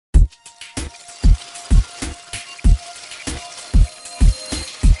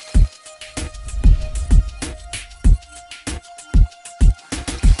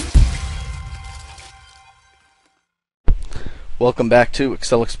Welcome back to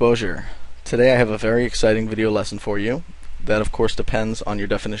Excel Exposure. Today I have a very exciting video lesson for you. That of course depends on your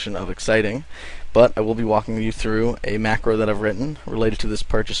definition of exciting, but I will be walking you through a macro that I've written related to this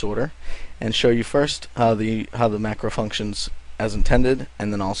purchase order and show you first how the macro functions as intended,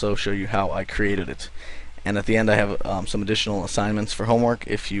 and then also show you how I created it. And at the end I have some additional assignments for homework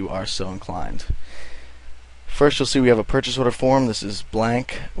if you are so inclined. First you'll see we have a purchase order form. This is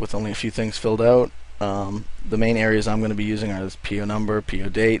blank with only a few things filled out. The main areas I'm going to be using are this PO number, PO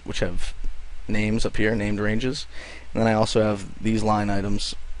date, which have names up here, named ranges. And then I also have these line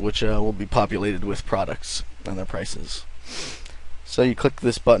items, which will be populated with products and their prices. So you click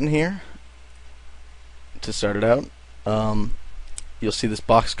this button here to start it out. You'll see this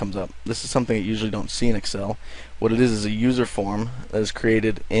box comes up. This is something that you usually don't see in Excel. What it is a user form that is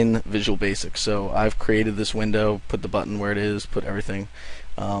created in Visual Basic. So I've created this window, put the button where it is, put everything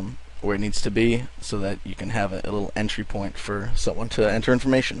where it needs to be, so that you can have a little entry point for someone to enter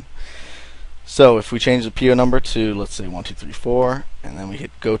information. So if we change the PO number to, let's say, 1234, and then we hit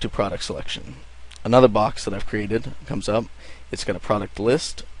go to product selection, another box that I've created comes up. It's got a product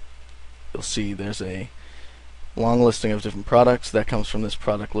list. You'll see there's a long listing of different products that comes from this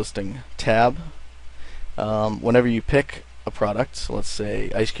product listing tab. Whenever you pick a product, so let's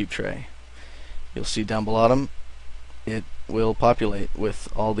say ice cube tray, you'll see down below it will populate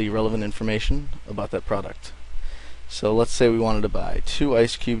with all the relevant information about that product. So let's say we wanted to buy 2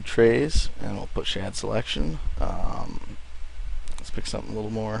 ice cube trays, and we'll put shad selection. Let's pick something a little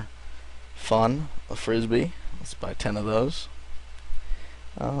more fun, a frisbee. Let's buy 10 of those,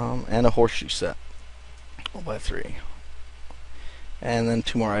 and a horseshoe set. We'll buy 3, and then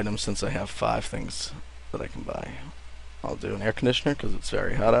 2 more items since I have 5 things that I can buy. I'll do an air conditioner because it's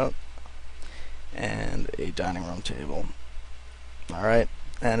very hot out, and a dining room table. Alright,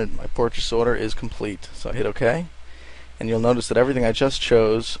 and my purchase order is complete. So I hit OK, and you'll notice that everything I just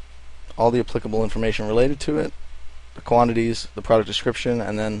chose, all the applicable information related to it, the quantities, the product description,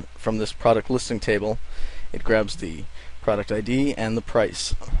 and then from this product listing table it grabs the product ID and the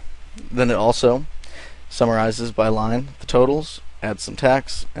price. Then it also summarizes by line the totals, adds some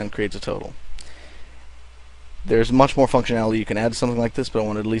tax, and creates a total. There's much more functionality you can add to something like this, but I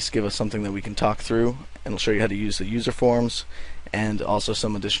want to at least give us something that we can talk through, and I'll show you how to use the user forms and also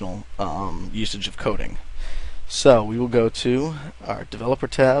some additional usage of coding. So we will go to our developer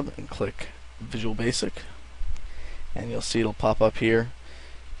tab and click Visual Basic, and you'll see it'll pop up here.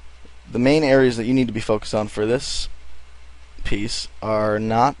 The main areas that you need to be focused on for this piece are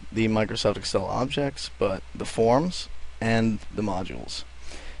not the Microsoft Excel objects, but the forms and the modules.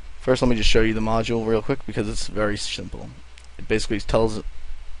 First, let me just show you the module real quick because it's very simple. It basically tells,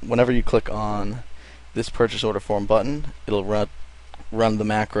 whenever you click on this purchase order form button, it'll run the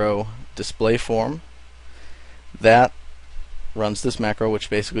macro display form. That runs this macro, which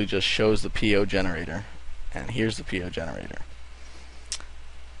basically just shows the PO generator. And here's the PO generator.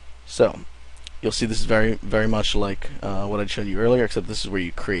 So you'll see this is very much like what I showed you earlier, except this is where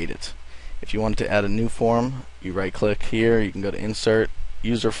you create it. If you wanted to add a new form, you right click here, you can go to Insert,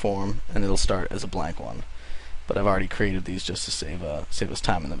 User Form, and it'll start as a blank one. But I've already created these just to save us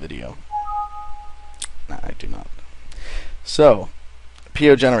time in the video. No, I do not. So,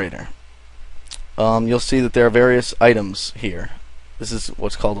 PO generator. You'll see that there are various items here. This is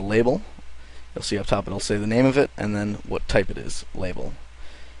what's called a label. You'll see up top it'll say the name of it and then what type it is, label.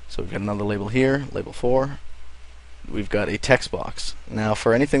 So we've got another label here, label 4. We've got a text box. Now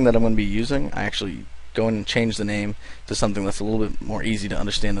for anything that I'm going to be using, I actually go in and change the name to something that's a little bit more easy to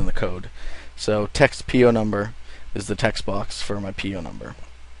understand in the code. So text PO number is the text box for my PO number.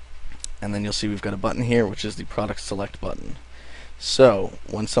 And then you'll see we've got a button here, which is the product select button. So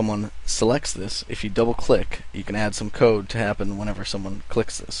when someone selects this, if you double click, you can add some code to happen whenever someone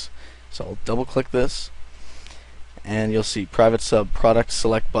clicks this. So I'll double click this, and you'll see private sub product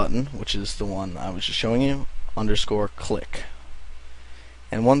select button, which is the one I was just showing you, underscore click.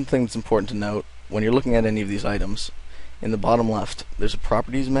 And one thing that's important to note, when you're looking at any of these items, in the bottom left there's a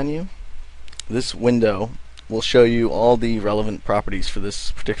properties menu. This window will show you all the relevant properties for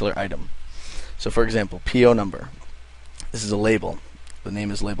this particular item. So for example, PO number. This is a label. The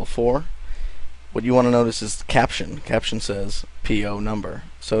name is label 4. What you want to notice is the caption. Caption says PO number.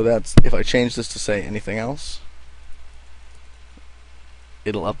 So that's, if I change this to say anything else,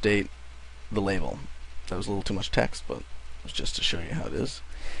 it'll update the label. That was a little too much text, but it was just to show you how it is.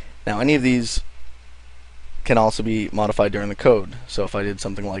 Now any of these can also be modified during the code. So if I did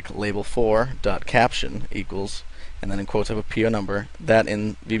something like label4.caption equals, and then in quotes I have a PO number, that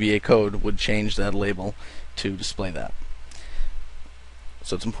in VBA code would change that label to display that.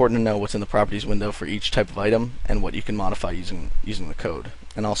 So it's important to know what's in the properties window for each type of item and what you can modify using the code.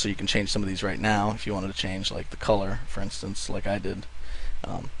 And also you can change some of these right now if you wanted to change like the color, for instance, like I did.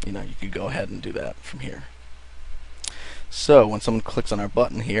 You could go ahead and do that from here. So when someone clicks on our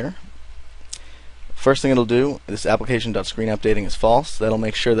button here, first thing it'll do, this application.screenUpdating is false. That'll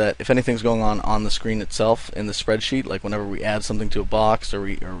make sure that if anything's going on the screen itself in the spreadsheet, like whenever we add something to a box or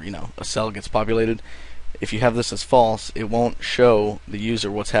a cell gets populated, if you have this as false, it won't show the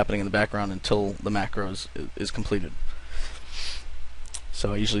user what's happening in the background until the macro is completed.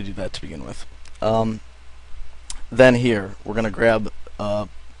 So I usually do that to begin with. Then here we're going to grab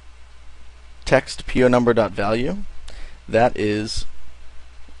text PO number.value. That is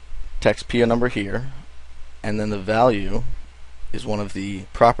text PO number here, and then the value is one of the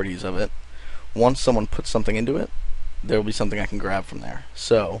properties of it. Once someone puts something into it, there will be something I can grab from there.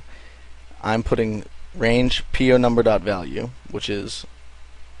 So I'm putting range PO number.value, which is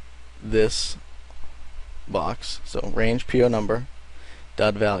this box. So range PO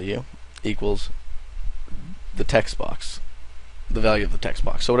number.value equals the text box, the value of the text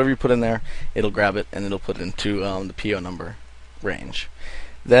box. So whatever you put in there, it'll grab it and it'll put it into the PO number range.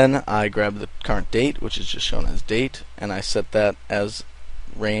 Then I grab the current date, which is just shown as date, and I set that as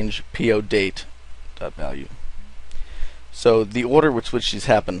range PO date.value. So the order with which these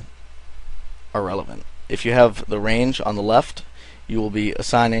happen are relevant. If you have the range on the left, you will be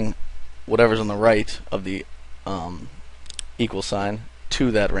assigning whatever's on the right of the equal sign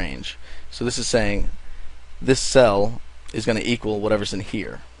to that range. So this is saying this cell is going to equal whatever's in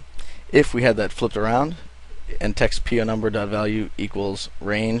here. If we had that flipped around and text PO number.value equals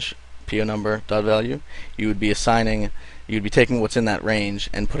range PO number.value, you would be taking what's in that range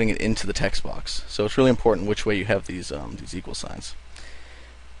and putting it into the text box. So it's really important which way you have these equal signs.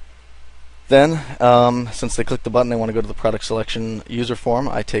 Then, since they click the button, they want to go to the product selection user form.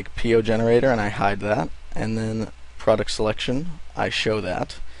 I take PO generator and I hide that, and then product selection, I show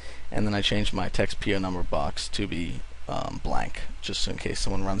that, and then I change my text PO number box to be blank, just in case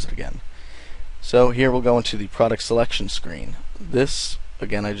someone runs it again. So here we'll go into the product selection screen. This,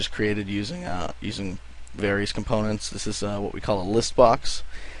 again, I just created using various components. This is what we call a ListBox,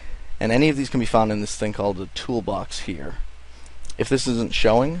 and any of these can be found in this thing called the toolbox here. If this isn't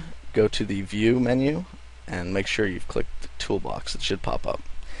showing, go to the View menu and make sure you've clicked the toolbox. It should pop up.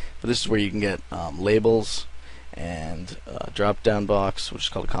 But this is where you can get labels and drop-down box, which is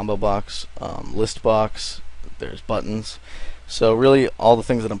called a combo box, list box. There's buttons. So really, all the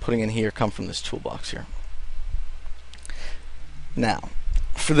things that I'm putting in here come from this toolbox here. Now,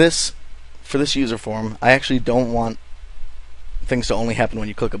 for this user form, I actually don't want things to only happen when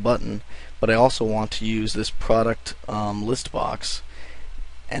you click a button, but I also want to use this product list box.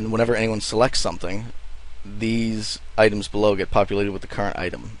 And whenever anyone selects something, these items below get populated with the current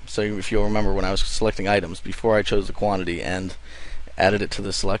item. So if you'll remember, when I was selecting items, before I chose the quantity and added it to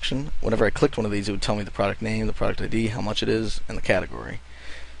the selection, whenever I clicked one of these, it would tell me the product name, the product ID, how much it is, and the category.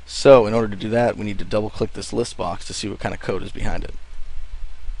 So in order to do that, we need to double click this list box to see what kind of code is behind it.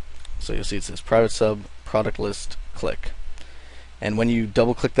 So you'll see it says private sub product list click. And when you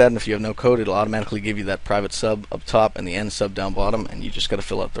double click that, and if you have no code, it'll automatically give you that private sub up top and the end sub down bottom, and you just got to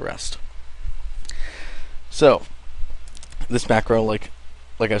fill out the rest. So this macro, like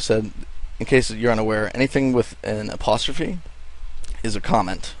I said, in case you're unaware, anything with an apostrophe is a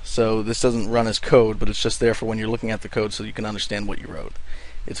comment. So this doesn't run as code, but it's just there for when you're looking at the code so you can understand what you wrote.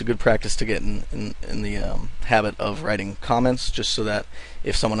 It's a good practice to get in the habit of writing comments, just so that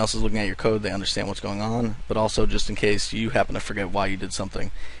if someone else is looking at your code, they understand what's going on, but also just in case you happen to forget why you did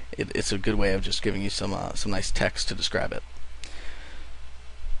something, it's a good way of just giving you some nice text to describe it.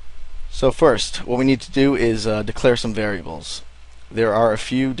 So first, what we need to do is declare some variables. There are a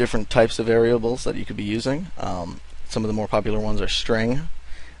few different types of variables that you could be using. Some of the more popular ones are string,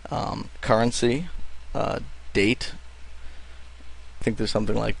 currency, date. I think there's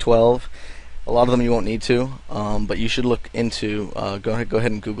something like 12. A lot of them you won't need to, but you should look into, go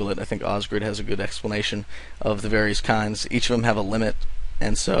ahead and Google it. I think Osgrid has a good explanation of the various kinds. Each of them have a limit,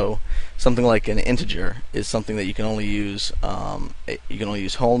 and so something like an integer is something that you can only use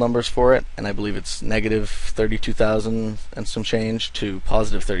whole numbers for it, and I believe it's negative 32,000 and some change to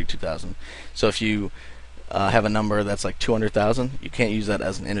positive 32,000. So if you have a number that's like 200,000, you can't use that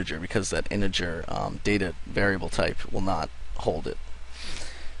as an integer because that integer data variable type will not hold it.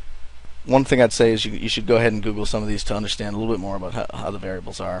 One thing I'd say is you should go ahead and Google some of these to understand a little bit more about how the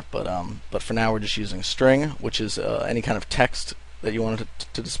variables are. But for now, we're just using string, which is any kind of text that you want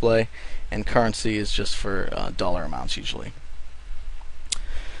to display, and currency is just for dollar amounts usually.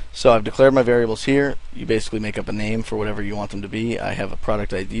 So I've declared my variables here. You basically make up a name for whatever you want them to be. I have a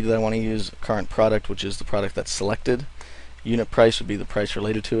product ID that I want to use, current product, which is the product that's selected, unit price would be the price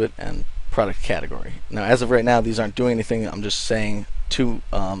related to it, and product category. Now as of right now these aren't doing anything. I'm just saying to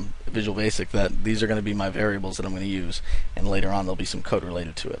Visual Basic that these are going to be my variables that I'm going to use, and later on there'll be some code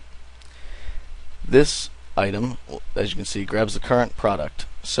related to it. This item, as you can see, grabs the current product.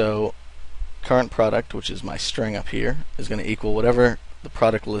 So current product, which is my string up here, is going to equal whatever the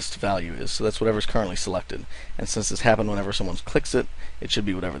product list value is. So that's whatever's currently selected, and since this happened whenever someone clicks it, it should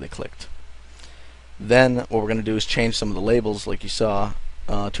be whatever they clicked. Then what we're going to do is change some of the labels, like you saw,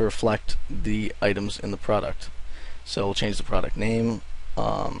 to reflect the items in the product. So we'll change the product name,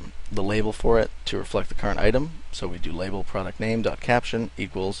 the label for it, to reflect the current item. So we do label product name dot caption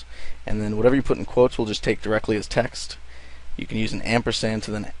equals, and then whatever you put in quotes we'll just take directly as text. You can use an ampersand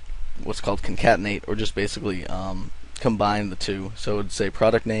to then what's called concatenate, or just basically combine the two. So it would say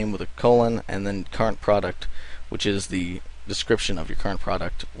product name with a colon, and then current product, which is the description of your current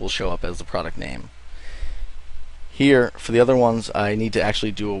product, will show up as the product name. Here, for the other ones, I need to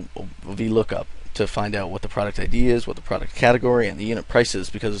actually do a VLOOKUP to find out what the product ID is, what the product category, and the unit price is,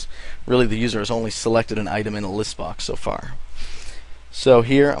 because really the user has only selected an item in a list box so far. So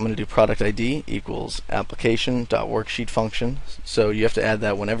here I'm going to do product ID equals application.worksheet function. So you have to add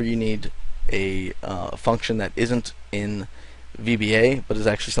that whenever you need a function that isn't in VBA but is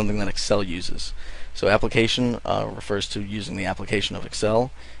actually something that Excel uses. So application refers to using the application of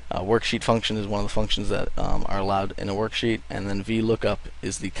Excel. Worksheet function is one of the functions that are allowed in a worksheet, and then VLOOKUP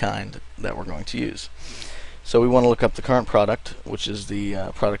is the kind that we're going to use. So we want to look up the current product, which is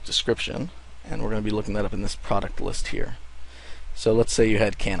the product description, and we're going to be looking that up in this product list here. So let's say you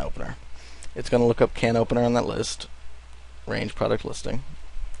had can opener. It's going to look up can opener on that list, range product listing,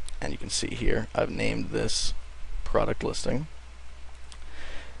 and you can see here I've named this product listing.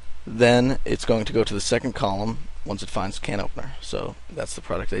 Then it's going to go to the second column once it finds can opener. So that's the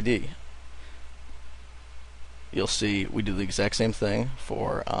product ID. You'll see we do the exact same thing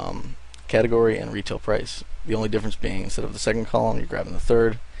for category and retail price. The only difference being, instead of the second column, you're grabbing the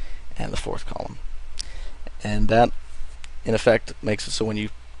third and the fourth column. And that, in effect, makes it so when you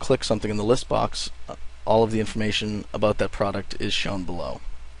click something in the list box, all of the information about that product is shown below.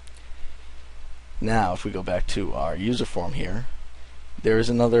 Now, if we go back to our user form here, there is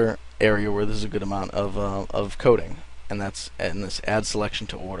another area where there's a good amount of coding, and that's in this add selection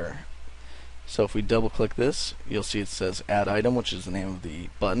to order. So if we double click this, you'll see it says add item, which is the name of the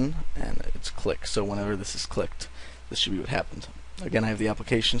button, and it's click. So whenever this is clicked, this should be what happened. Again, I have the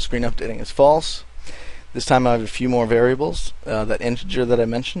application screen updating as false. This time I have a few more variables. That integer that I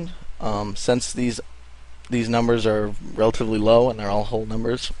mentioned, since these numbers are relatively low and they're all whole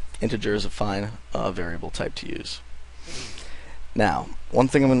numbers, integer is a fine variable type to use. Now, one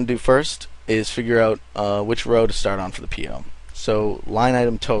thing I'm going to do first is figure out which row to start on for the PO. So line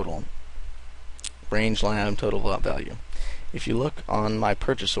item total, range line item total value. If you look on my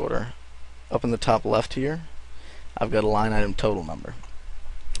purchase order, up in the top left here, I've got a line item total number.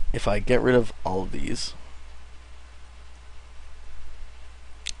 If I get rid of all of these,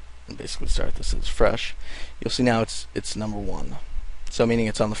 and basically start this as fresh, you'll see now it's number 1. So meaning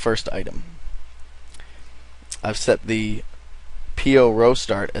it's on the first item. I've set the PO row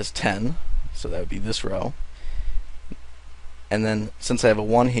start as 10, so that would be this row. And then since I have a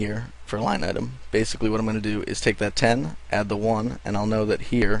 1 here for line item, basically what I'm going to do is take that 10, add the 1, and I'll know that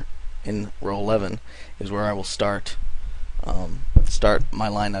here in row 11 is where I will start my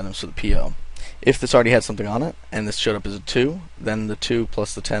line items for the PO. If this already had something on it and this showed up as a 2, then the 2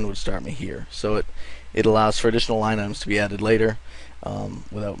 plus the 10 would start me here. So it allows for additional line items to be added later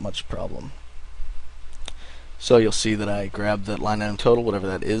without much problem. So you'll see that I grabbed that line item total, whatever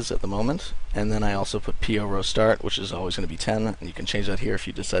that is at the moment, and then I also put PO row start, which is always going to be 10, and you can change that here if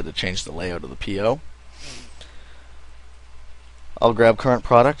you decide to change the layout of the PO. I'll grab current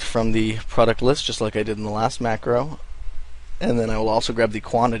product from the product list just like I did in the last macro, and then I will also grab the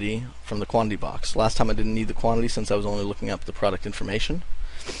quantity from the quantity box. Last time I didn't need the quantity since I was only looking up the product information.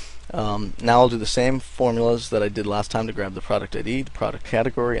 Now I'll do the same formulas that I did last time to grab the product ID, the product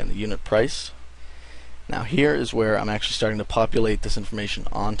category, and the unit price. Now here is where I'm actually starting to populate this information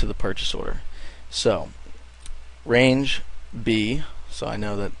onto the purchase order. So range B, so I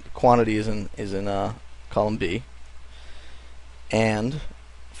know that quantity is in column B, and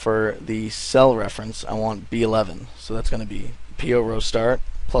for the cell reference I want B11, so that's going to be PO row start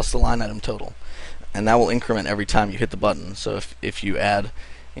plus the line item total, and that will increment every time you hit the button. So if you add,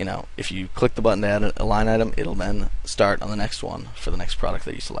 if you click the button to add a line item, it'll then start on the next one for the next product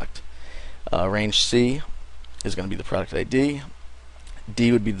that you select. Range C is going to be the product ID.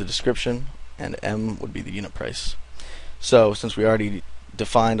 D would be the description, and M would be the unit price. So since we already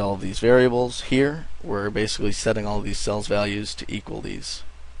defined all of these variables here, we're basically setting all of these cells values to equal these.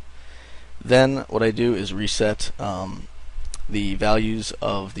 Then what I do is reset the values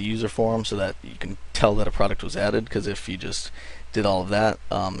of the user form so that you can tell that a product was added, because if you just did all of that,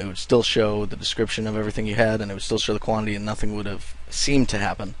 it would still show the description of everything you had, and it would still show the quantity, and nothing would have seemed to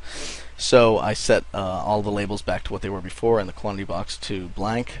happen. So I set all the labels back to what they were before, and the quantity box to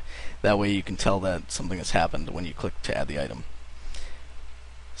blank. That way you can tell that something has happened when you click to add the item.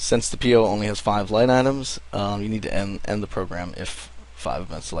 Since the PO only has 5 line items, you need to end the program if 5 have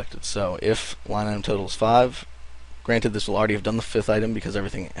been selected. So if line item total is 5, granted this will already have done the 5th item because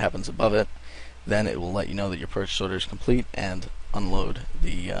everything happens above it, then it will let you know that your purchase order is complete and unload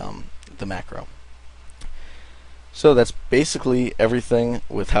the macro. So that's basically everything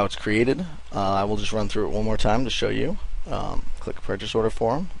with how it's created. I will just run through it one more time to show you. Click purchase order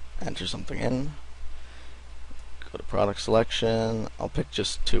form, enter something in, go to product selection. I'll pick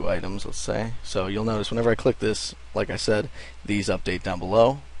just 2 items, let's say. So you'll notice whenever I click this, like I said, these update down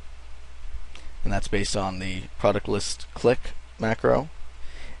below, and that's based on the product list click macro.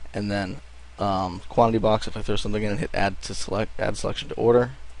 And then quantity box, if I throw something in and hit add selection to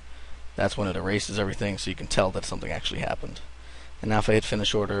order, that's when it erases everything, so you can tell that something actually happened. And now if I hit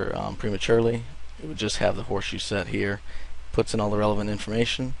finish order prematurely, it would just have the horseshoe set here, puts in all the relevant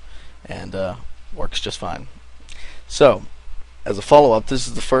information, and works just fine. So as a follow-up, this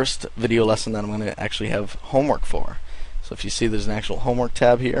is the first video lesson that I'm going to actually have homework for. So if you see, there's an actual homework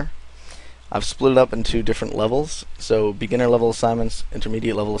tab here. I've split it up into different levels, so beginner level assignments,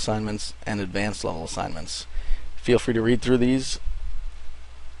 intermediate level assignments, and advanced level assignments. Feel free to read through these.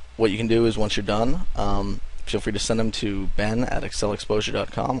 What you can do is once you're done, feel free to send them to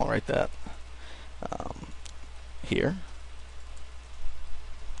ben@excelexposure.com. I'll write that here.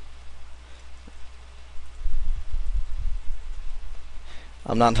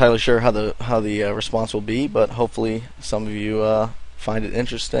 I'm not entirely sure how the response will be, but hopefully some of you find it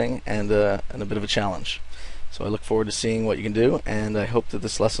interesting and a bit of a challenge. So I look forward to seeing what you can do, and I hope that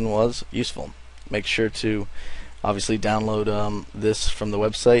this lesson was useful. Make sure to obviously download this from the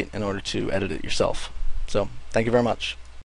website in order to edit it yourself. So thank you very much.